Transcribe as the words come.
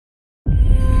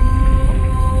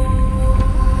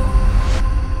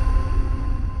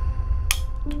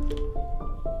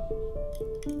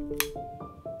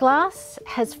Glass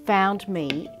has found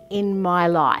me in my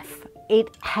life. It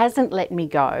hasn't let me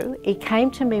go. It came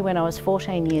to me when I was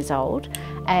 14 years old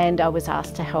and I was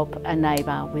asked to help a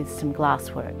neighbour with some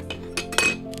glass work.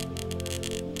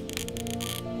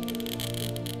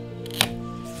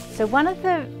 So one of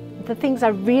the things I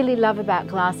really love about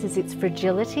glass is its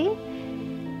fragility.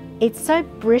 It's so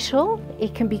brittle,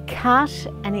 it can be cut,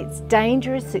 and it's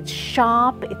dangerous, it's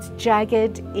sharp, it's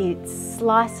jagged, it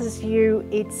slices you.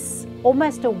 It's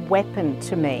almost a weapon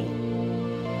to me.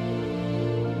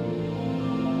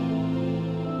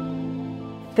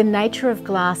 The nature of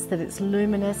glass, that it's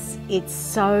luminous, it's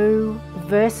so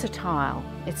versatile,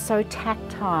 it's so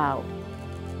tactile,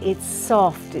 it's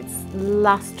soft, it's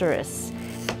lustrous.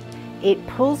 It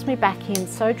pulls me back in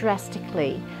so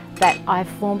drastically that I've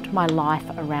formed my life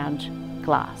around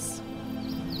glass.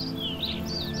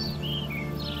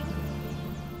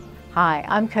 Hi,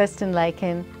 I'm Kirsten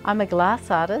Laken. I'm a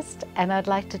glass artist and I'd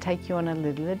like to take you on a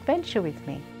little adventure with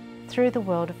me through the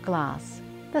world of glass,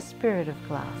 the spirit of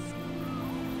glass.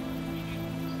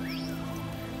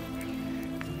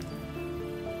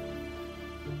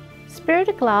 Spirit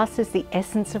of glass is the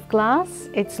essence of glass,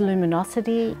 its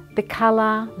luminosity, the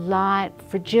colour, light,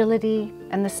 fragility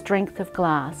and the strength of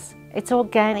glass. It's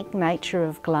organic nature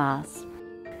of glass.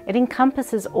 It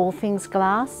encompasses all things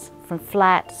glass, from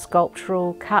flat,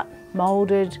 sculptural, cut,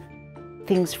 moulded,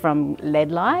 things from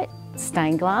lead light,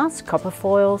 stained glass, copper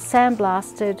foil,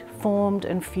 sandblasted, formed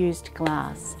and fused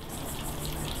glass.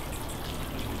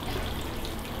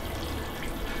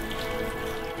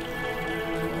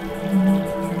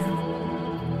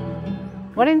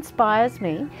 What inspires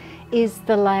me is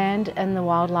the land and the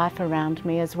wildlife around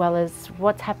me, as well as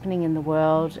what's happening in the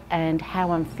world and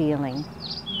how I'm feeling.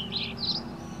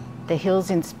 The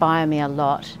hills inspire me a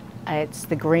lot. It's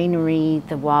the greenery,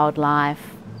 the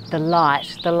wildlife, the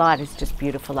light. The light is just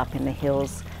beautiful up in the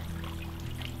hills.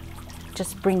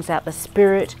 Just brings out the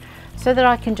spirit so that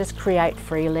I can just create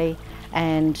freely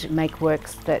and make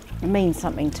works that mean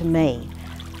something to me.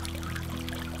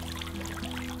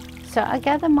 So I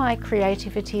gather my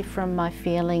creativity from my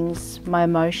feelings, my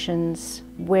emotions,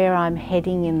 where I'm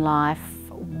heading in life,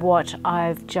 what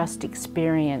I've just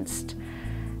experienced.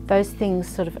 Those things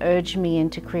sort of urge me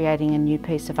into creating a new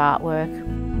piece of artwork.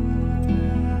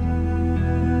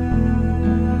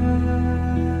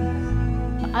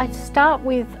 I start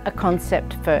with a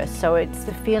concept first, so it's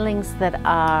the feelings that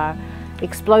are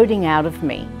exploding out of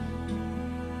me.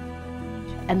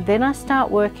 And then I start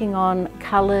working on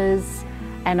colours,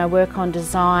 and I work on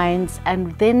designs,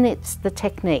 and then it's the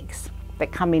techniques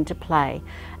that come into play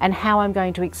and how I'm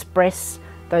going to express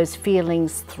those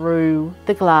feelings through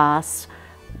the glass,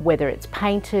 whether it's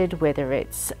painted, whether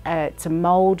it's a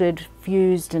moulded,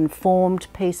 fused and formed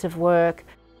piece of work,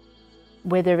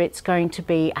 whether it's going to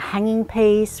be a hanging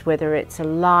piece, whether it's a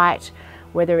light,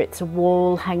 whether it's a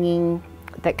wall hanging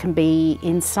that can be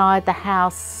inside the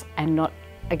house and not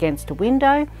against a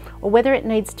window, or whether it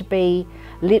needs to be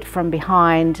lit from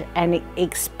behind and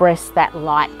express that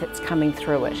light that's coming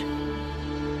through it.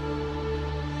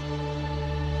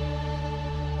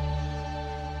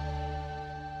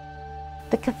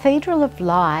 The Cathedral of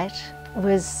Light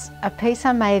was a piece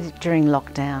I made during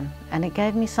lockdown, and it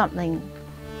gave me something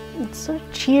sort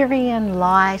of cheery and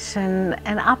light and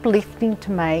uplifting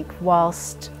to make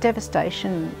whilst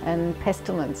devastation and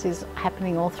pestilence is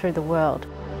happening all through the world.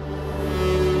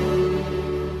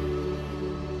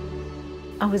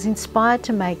 I was inspired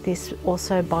to make this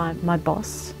also by my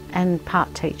boss and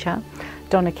part teacher,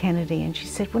 Donna Kennedy, and she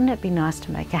said, wouldn't it be nice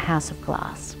to make a house of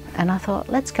glass? And I thought,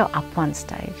 let's go up one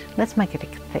stage, let's make it a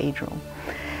cathedral.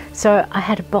 So I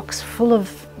had a box full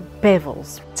of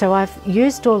bevels. So I've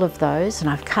used all of those and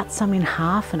I've cut some in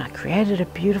half, and I created a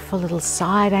beautiful little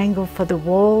side angle for the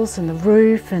walls and the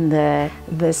roof and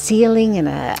the ceiling and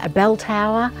a bell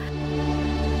tower.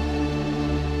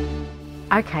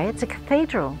 Okay, it's a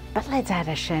cathedral, but let's add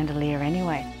a chandelier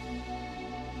anyway.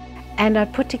 And I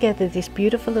put together this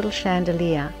beautiful little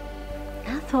chandelier.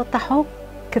 I thought the whole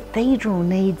cathedral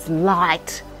needs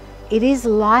light. It is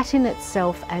light in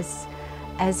itself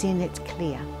as in it's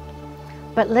clear.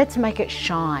 But let's make it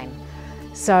shine.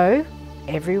 So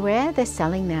everywhere they're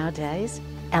selling nowadays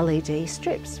LED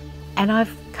strips. And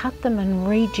I've cut them and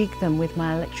rejigged them with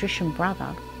my electrician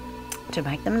brother to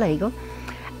make them legal.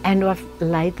 And I've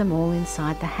laid them all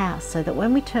inside the house so that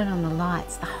when we turn on the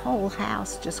lights, the whole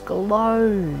house just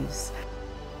glows.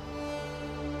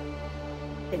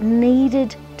 It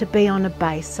needed to be on a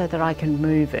base so that I can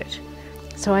move it.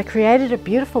 So I created a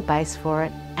beautiful base for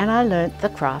it, and I learnt the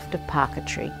craft of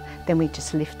parquetry. Then we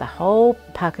just lift the whole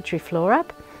parquetry floor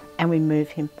up and we move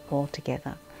him all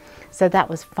together. So that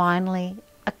was finally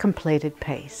a completed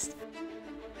piece.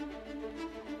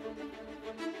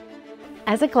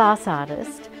 As a glass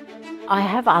artist, I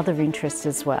have other interests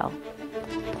as well.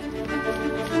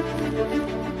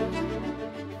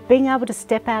 Being able to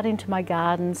step out into my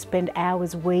garden, spend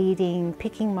hours weeding,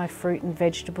 picking my fruit and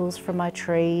vegetables from my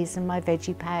trees and my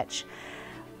veggie patch,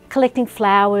 collecting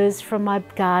flowers from my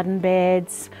garden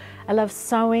beds. I love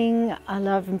sewing, I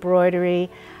love embroidery,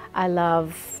 I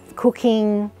love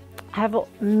cooking. I have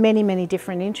many, many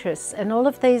different interests, and all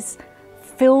of these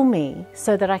fill me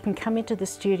so that I can come into the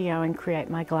studio and create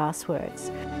my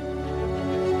glassworks.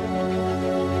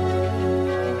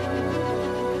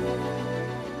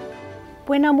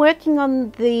 When I'm working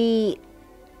on the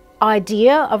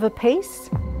idea of a piece,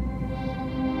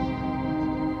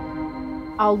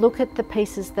 I'll look at the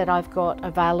pieces that I've got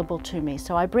available to me.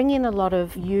 So I bring in a lot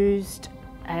of used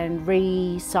and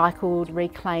recycled,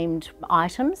 reclaimed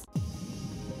items,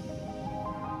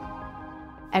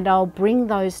 and I'll bring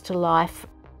those to life.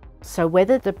 So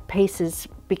whether the pieces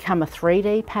become a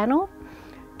 3D panel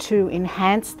to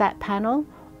enhance that panel,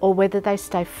 or whether they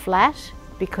stay flat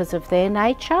because of their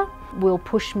nature, will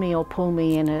push me or pull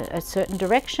me in a certain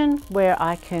direction where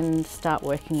I can start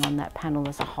working on that panel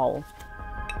as a whole.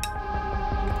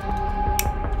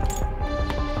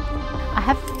 I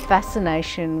have a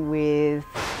fascination with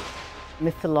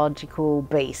mythological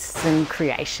beasts and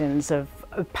creations of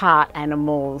part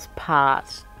animals,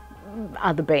 part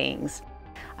other beings.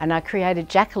 And I created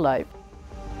jackalope.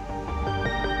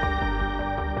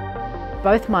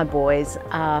 Both my boys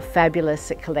are fabulous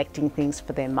at collecting things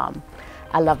for their mum.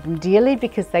 I love them dearly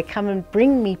because they come and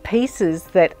bring me pieces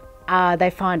that they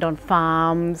find on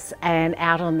farms and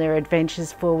out on their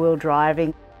adventures four-wheel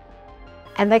driving.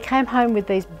 And they came home with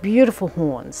these beautiful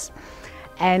horns.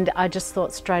 And I just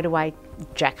thought straight away,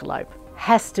 jackalope.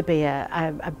 Has to be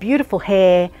a beautiful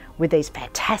hare with these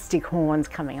fantastic horns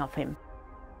coming off him.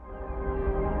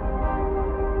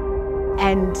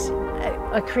 And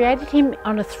I created him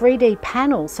on a 3D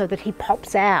panel so that he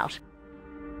pops out.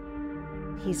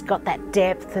 He's got that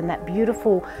depth and that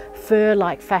beautiful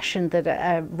fur-like fashion that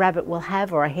a rabbit will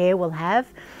have or a hare will have,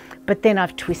 but then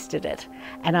I've twisted it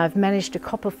and I've managed to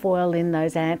copper foil in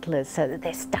those antlers so that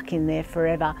they're stuck in there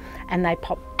forever, and they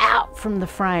pop out from the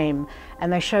frame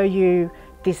and they show you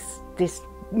this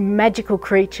magical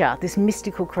creature, this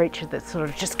mystical creature that sort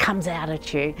of just comes out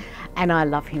at you, and I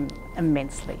love him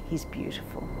immensely. He's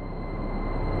beautiful.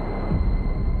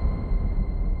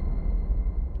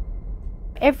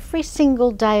 Every single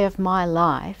day of my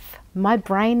life, my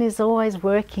brain is always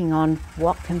working on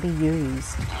what can be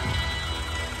used.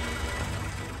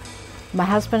 My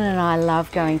husband and I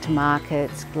love going to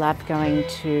markets, love going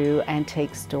to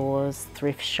antique stores,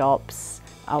 thrift shops,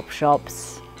 op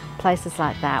shops, places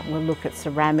like that. We'll look at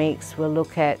ceramics, we'll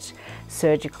look at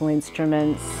surgical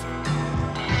instruments,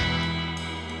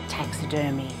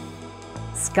 taxidermy,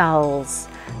 skulls,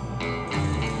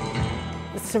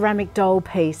 ceramic doll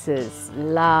pieces.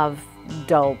 Love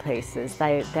doll pieces.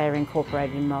 They're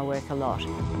incorporated in my work a lot.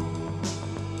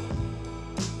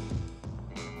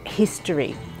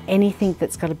 History. Anything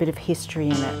that's got a bit of history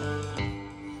in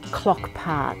it. Clock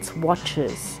parts,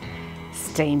 watches,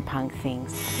 steampunk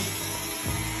things.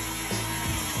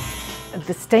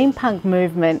 The steampunk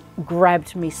movement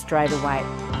grabbed me straight away.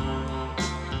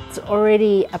 It's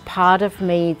already a part of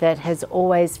me that has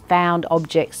always found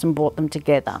objects and brought them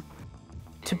together.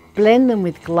 To blend them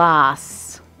with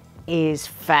glass is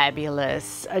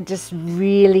fabulous. I just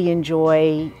really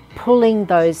enjoy pulling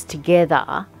those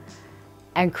together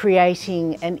and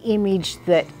creating an image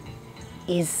that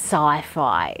is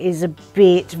sci-fi, is a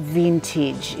bit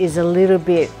vintage, is a little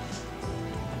bit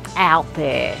out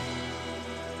there.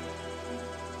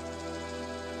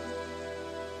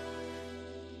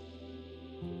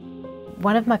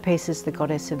 One of my pieces, The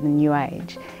Goddess of the New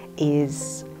Age,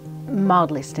 is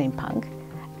mildly steampunk,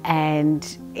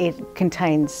 and it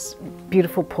contains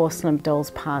beautiful porcelain dolls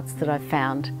parts that I've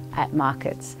found at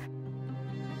markets.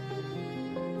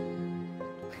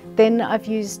 Then I've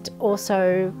used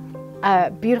also a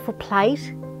beautiful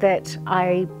plate that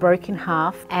I broke in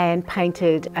half and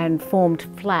painted and formed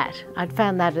flat. I'd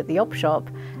found that at the op shop,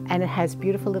 and it has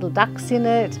beautiful little ducks in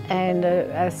it and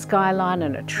a skyline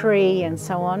and a tree and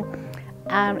so on.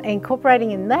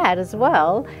 Incorporating in that as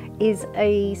well is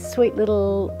a sweet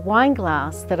little wine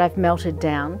glass that I've melted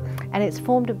down, and it's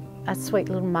formed a sweet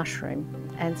little mushroom,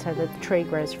 and so the tree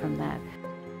grows from that.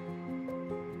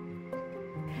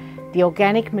 The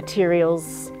organic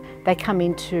materials, they come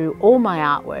into all my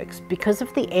artworks. Because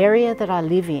of the area that I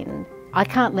live in, I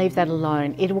can't leave that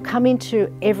alone. It will come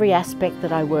into every aspect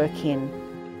that I work in.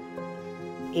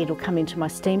 It'll come into my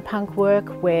steampunk work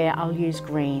where I'll use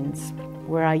greens,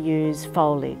 where I use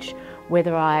foliage,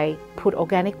 whether I put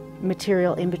organic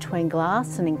material in between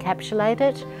glass and encapsulate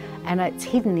it and it's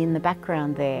hidden in the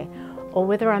background there, or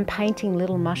whether I'm painting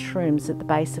little mushrooms at the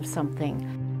base of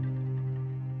something.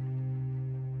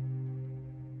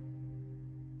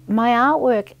 My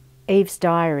artwork, Eve's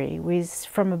Diary, was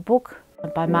from a book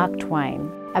by Mark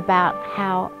Twain about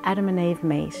how Adam and Eve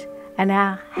meet and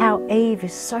how Eve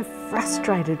is so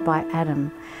frustrated by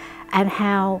Adam and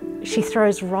how she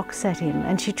throws rocks at him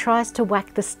and she tries to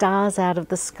whack the stars out of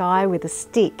the sky with a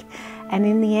stick, and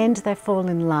in the end they fall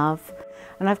in love.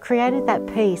 And I've created that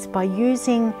piece by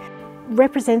using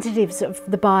representatives of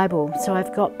the Bible. So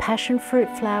I've got passion fruit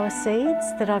flower seeds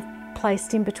that I've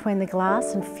placed in between the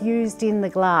glass and fused in the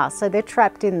glass, so they're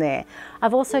trapped in there.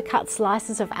 I've also cut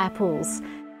slices of apples,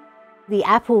 the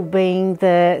apple being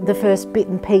the first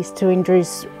bitten piece to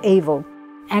induce evil.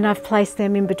 And I've placed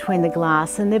them in between the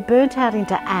glass and they're burnt out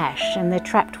into ash and they're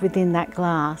trapped within that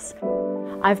glass.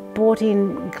 I've brought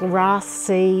in grass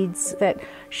seeds that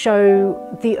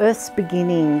show the earth's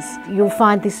beginnings. You'll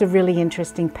find this a really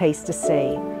interesting piece to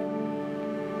see.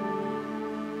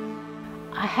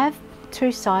 I have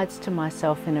two sides to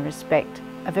myself in a respect,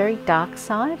 a very dark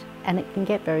side, and it can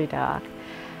get very dark,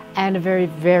 and a very,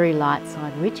 very light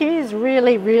side, which is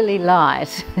really, really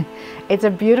light. It's a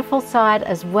beautiful side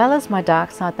as well as my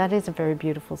dark side. That is a very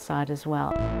beautiful side as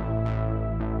well.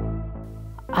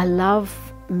 I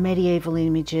love medieval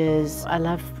images. I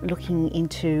love looking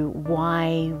into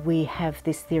why we have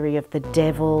this theory of the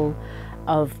devil,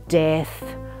 of death,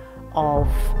 of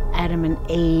Adam and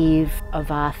Eve, of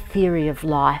our theory of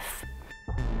life.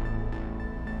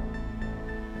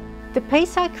 The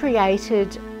piece I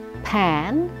created,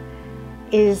 Pan,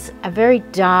 is a very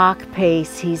dark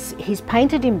piece. He's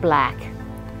painted in black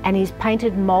and he's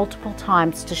painted multiple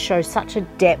times to show such a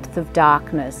depth of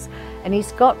darkness, and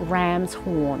he's got ram's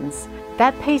horns.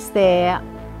 That piece there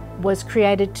was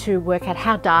created to work out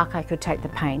how dark I could take the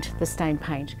paint, the stain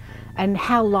paint, and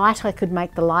how light I could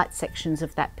make the light sections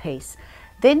of that piece.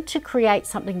 Then to create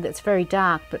something that's very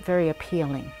dark but very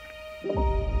appealing.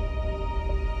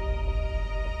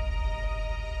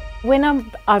 When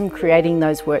I'm creating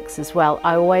those works as well,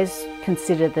 I always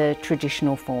consider the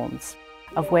traditional forms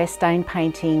of where stain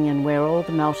painting and where all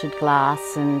the melted glass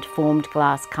and formed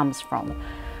glass comes from.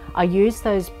 I use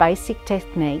those basic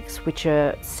techniques which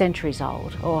are centuries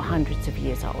old or hundreds of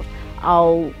years old.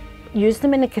 I'll use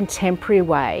them in a contemporary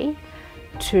way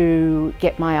to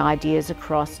get my ideas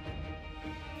across,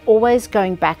 always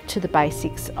going back to the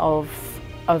basics of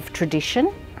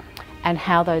tradition and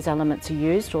how those elements are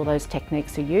used, or those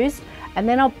techniques are used, and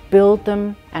then I'll build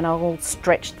them and I'll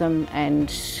stretch them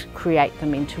and create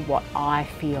them into what I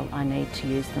feel I need to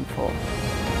use them for.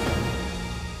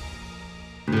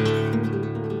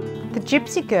 The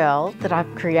Gypsy Girl that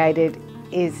I've created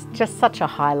is just such a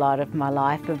highlight of my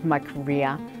life, of my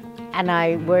career, and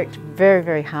I worked very,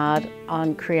 very hard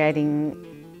on creating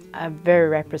a very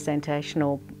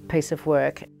representational piece of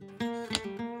work.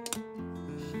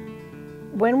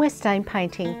 When we're stain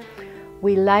painting,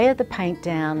 we layer the paint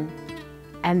down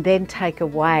and then take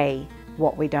away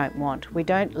what we don't want. We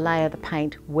don't layer the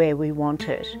paint where we want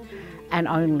it and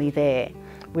only there.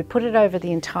 We put it over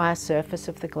the entire surface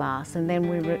of the glass and then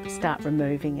we start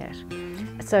removing it.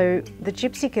 So the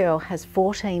Gypsy Girl has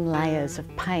 14 layers of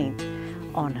paint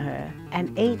on her,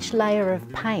 and each layer of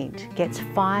paint gets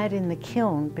fired in the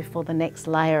kiln before the next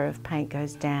layer of paint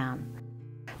goes down.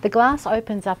 The glass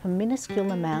opens up a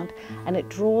minuscule amount and it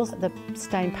draws the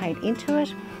stain paint into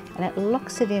it and it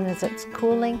locks it in as it's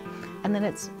cooling, and then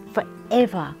it's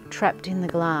forever trapped in the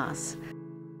glass.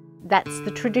 That's the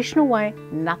traditional way.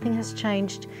 Nothing has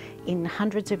changed in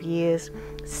hundreds of years,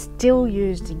 still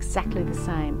used exactly the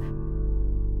same.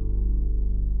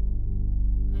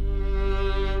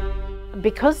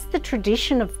 Because the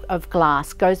tradition of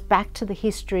glass goes back to the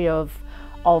history of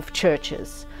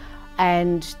churches,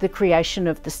 and the creation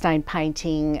of the stain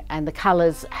painting, and the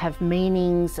colours have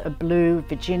meanings, a blue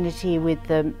virginity with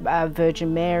the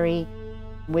Virgin Mary.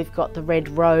 We've got the red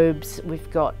robes, we've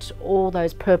got all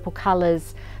those purple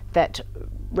colours that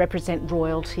represent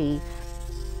royalty.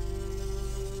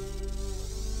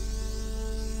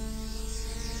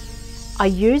 I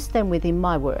use them within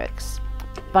my works,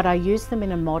 but I use them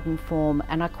in a modern form,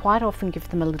 and I quite often give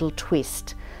them a little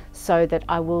twist, so that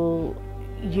I will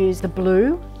use the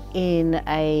blue in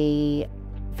a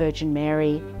Virgin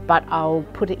Mary, but I'll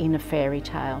put it in a fairy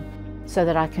tale, so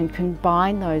that I can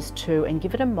combine those two and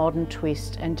give it a modern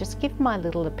twist and just give my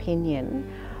little opinion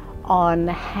on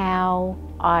how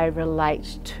I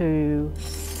relate to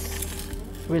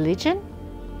religion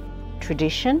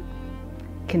tradition,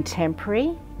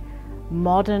 contemporary,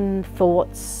 modern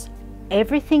thoughts.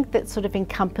 Everything that sort of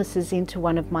encompasses into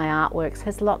one of my artworks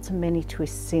has lots of many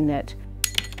twists in it.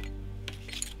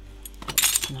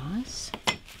 Nice.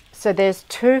 So there's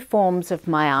two forms of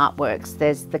my artworks.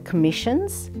 There's the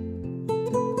commissions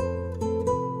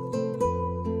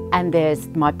and there's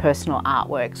my personal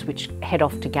artworks, which head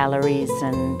off to galleries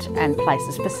and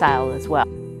places for sale as well.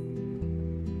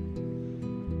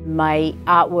 My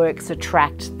artworks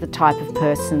attract the type of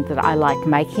person that I like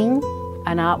making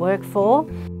an artwork for.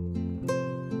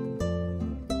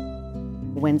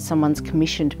 When someone's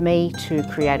commissioned me to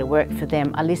create a work for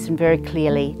them, I listen very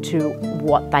clearly to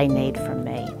what they need from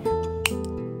me.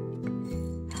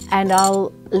 And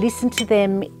I'll listen to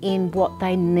them in what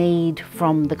they need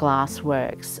from the glass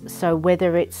works. So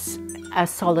whether it's a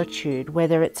solitude,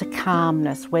 whether it's a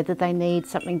calmness, whether they need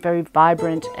something very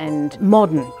vibrant and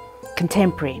modern,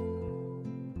 contemporary.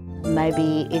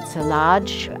 Maybe it's a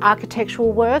large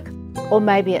architectural work, or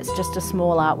maybe it's just a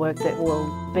small artwork that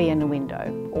will be in a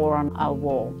window or on a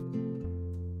wall.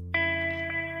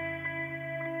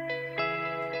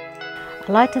 I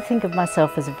like to think of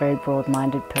myself as a very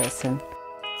broad-minded person.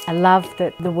 I love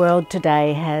that the world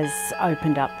today has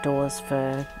opened up doors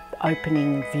for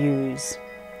opening views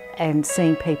and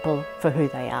seeing people for who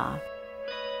they are.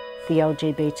 The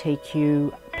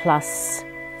LGBTQ plus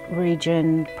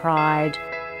region, pride,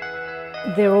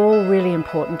 they're all really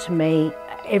important to me.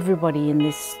 Everybody in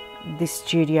this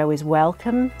studio is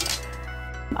welcome.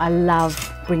 I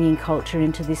love bringing culture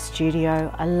into this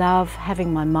studio. I love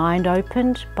having my mind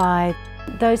opened by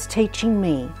those teaching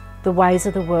me the ways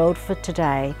of the world for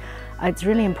today. It's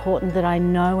really important that I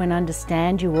know and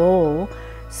understand you all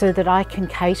so that I can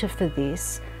cater for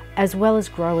this as well as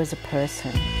grow as a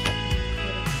person.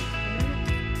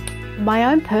 My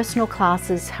own personal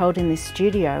classes held in this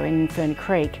studio in Fern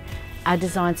Creek are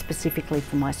designed specifically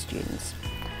for my students.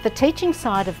 The teaching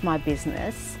side of my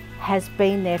business has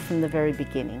been there from the very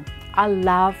beginning. I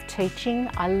love teaching.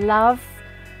 I love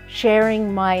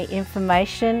sharing my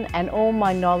information and all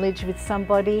my knowledge with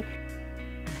somebody.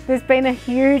 There's been a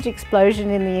huge explosion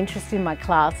in the interest in my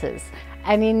classes,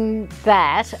 and in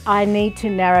that I need to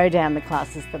narrow down the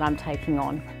classes that I'm taking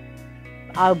on.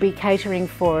 I'll be catering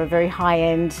for a very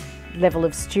high-end level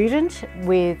of student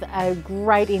with a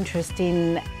great interest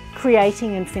in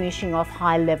creating and finishing off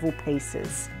high-level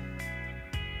pieces.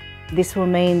 This will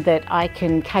mean that I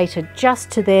can cater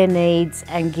just to their needs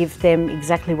and give them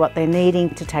exactly what they're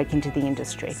needing to take into the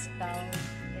industry.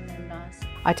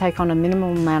 I take on a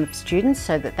minimum amount of students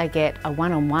so that they get a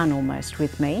one-on-one almost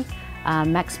with me, a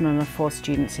maximum of 4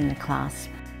 students in the class.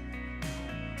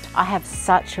 I have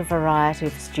such a variety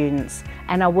of students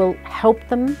and I will help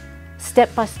them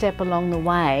step by step along the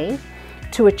way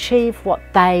to achieve what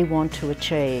they want to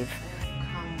achieve.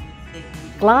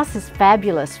 Glass is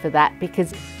fabulous for that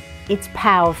because it's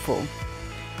powerful.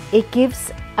 It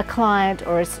gives a client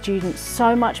or a student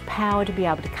so much power to be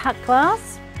able to cut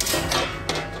glass,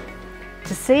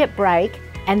 to see it break,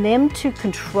 and them to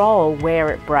control where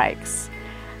it breaks,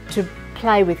 to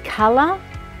play with colour,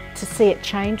 to see it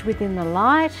change within the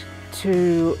light,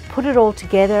 to put it all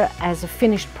together as a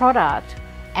finished product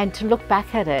and to look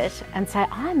back at it and say,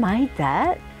 I made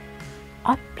that.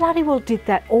 I bloody well did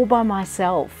that all by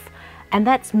myself. And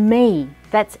that's me.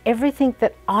 That's everything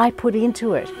that I put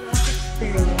into it.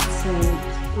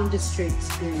 Industry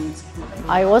experience.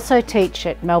 I also teach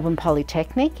at Melbourne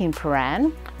Polytechnic in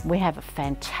Prahran. We have a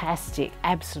fantastic,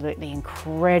 absolutely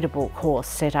incredible course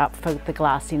set up for the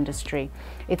glass industry.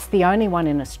 It's the only one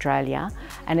in Australia,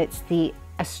 and it's the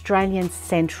Australian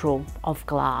Central of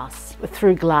Glass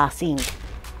through Glass Inc.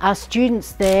 Our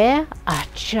students there are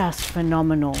just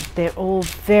phenomenal. They're all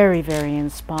very, very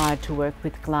inspired to work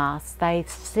with glass. They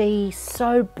see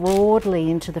so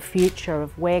broadly into the future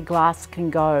of where glass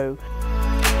can go.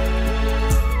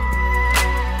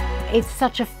 It's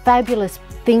such a fabulous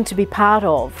thing to be part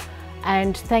of,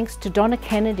 and thanks to Donna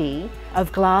Kennedy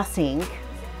of Glass Inc.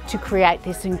 to create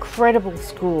this incredible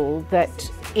school that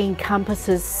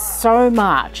encompasses so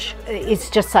much.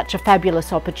 It's just such a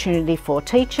fabulous opportunity for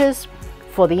teachers,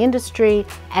 for the industry,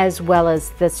 as well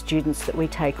as the students that we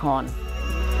take on.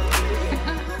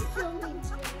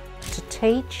 To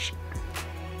teach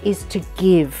is to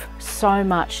give so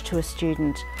much to a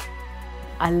student.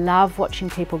 I love watching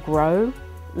people grow,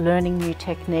 learning new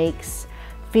techniques,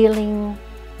 feeling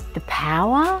the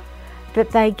power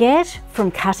that they get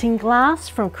from cutting glass,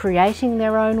 from creating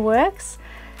their own works.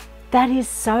 That is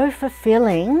so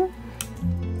fulfilling.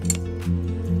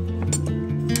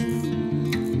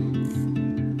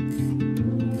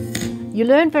 You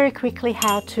learn very quickly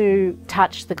how to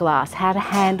touch the glass, how to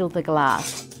handle the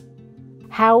glass,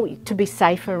 how to be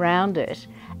safe around it.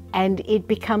 And it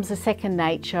becomes a second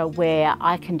nature where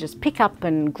I can just pick up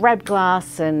and grab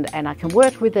glass and I can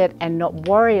work with it and not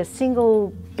worry a single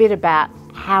bit about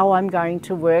how I'm going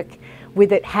to work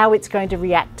with it, how it's going to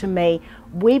react to me.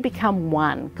 We become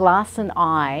one. Glass and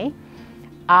I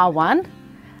are one.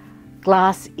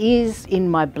 Glass is in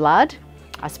my blood.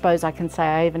 I suppose I can say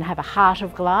I even have a heart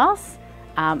of glass.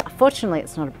 Fortunately,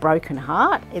 it's not a broken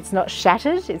heart. It's not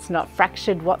shattered. It's not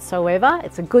fractured whatsoever.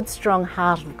 It's a good, strong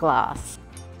heart of glass.